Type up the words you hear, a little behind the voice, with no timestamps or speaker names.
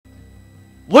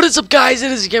What is up, guys?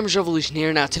 It is GamezRevolution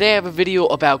here. Now today I have a video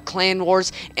about clan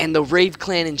wars and the RaVe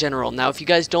clan in general. Now if you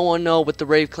guys don't want to know what the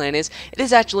RaVe clan is, it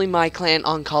is actually my clan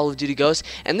on Call of Duty Ghosts,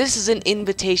 and this is an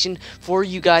invitation for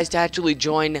you guys to actually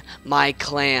join my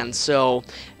clan. So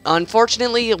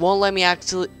unfortunately it won't let me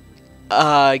actually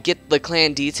get the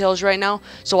clan details right now,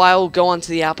 so I will go onto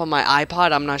the app on my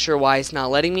iPod. I'm not sure why it's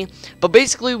not letting me, but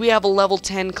basically we have a level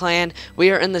 10 clan. We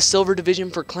are in the silver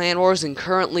division for clan wars and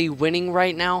currently winning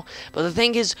right now, but the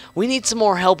thing is we need some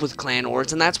more help with clan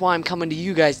wars, and that's why I'm coming to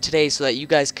you guys today so that you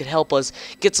guys could help us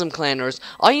get some clan wars.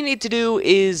 All you need to do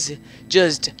is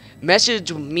just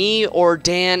message me or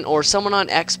Dan or someone on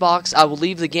Xbox. I will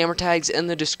leave the gamer tags in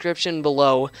the description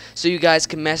below so you guys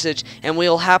can message, and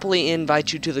we'll happily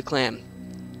invite you to the clan.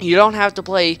 You don't have to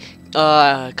play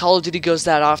Call of Duty Ghosts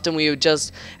that often. We would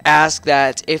just ask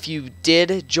that if you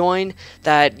did join,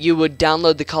 that you would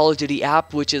download the Call of Duty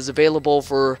app, which is available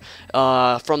for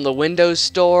from the Windows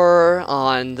Store,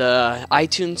 on the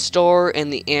iTunes Store,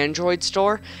 and the Android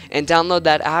Store, and download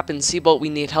that app and see what we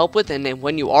need help with. And then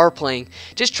when you are playing,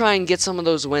 just try and get some of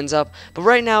those wins up. But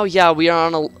right now, yeah, we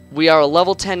are a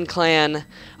level 10 clan.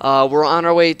 We're on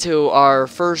our way to our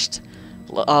first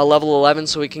level 11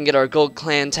 so we can get our gold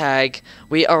clan tag.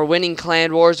 We are winning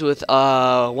clan wars with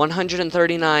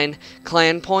 139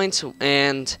 clan points,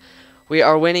 and we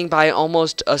are winning by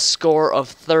almost a score of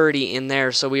 30 in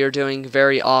there, so we are doing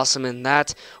very awesome in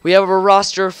that. We have a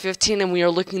roster of 15 and we are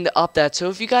looking to up that, so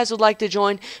if you guys would like to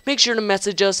join, make sure to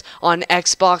message us on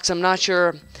Xbox. I'm not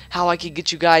sure how I could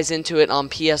get you guys into it on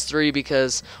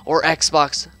PS3 or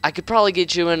Xbox. I could probably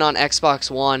get you in on Xbox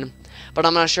One, but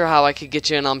I'm not sure how I could get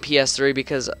you in on PS3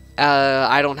 because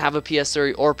I don't have a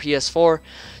PS3 or PS4.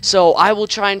 So I will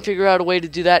try and figure out a way to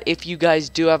do that if you guys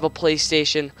do have a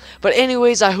PlayStation. But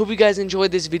anyways, I hope you guys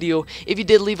enjoyed this video. If you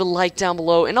did, leave a like down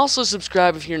below, and also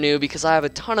subscribe if you're new, because I have a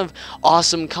ton of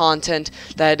awesome content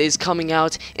that is coming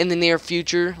out in the near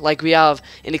future. Like, we have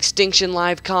an Extinction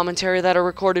live commentary that I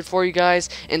recorded for you guys,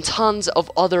 and tons of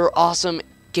other awesome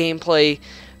gameplay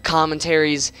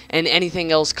commentaries and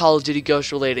anything else Call of Duty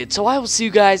Ghosts related. So I will see you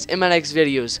guys in my next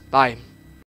videos. Bye.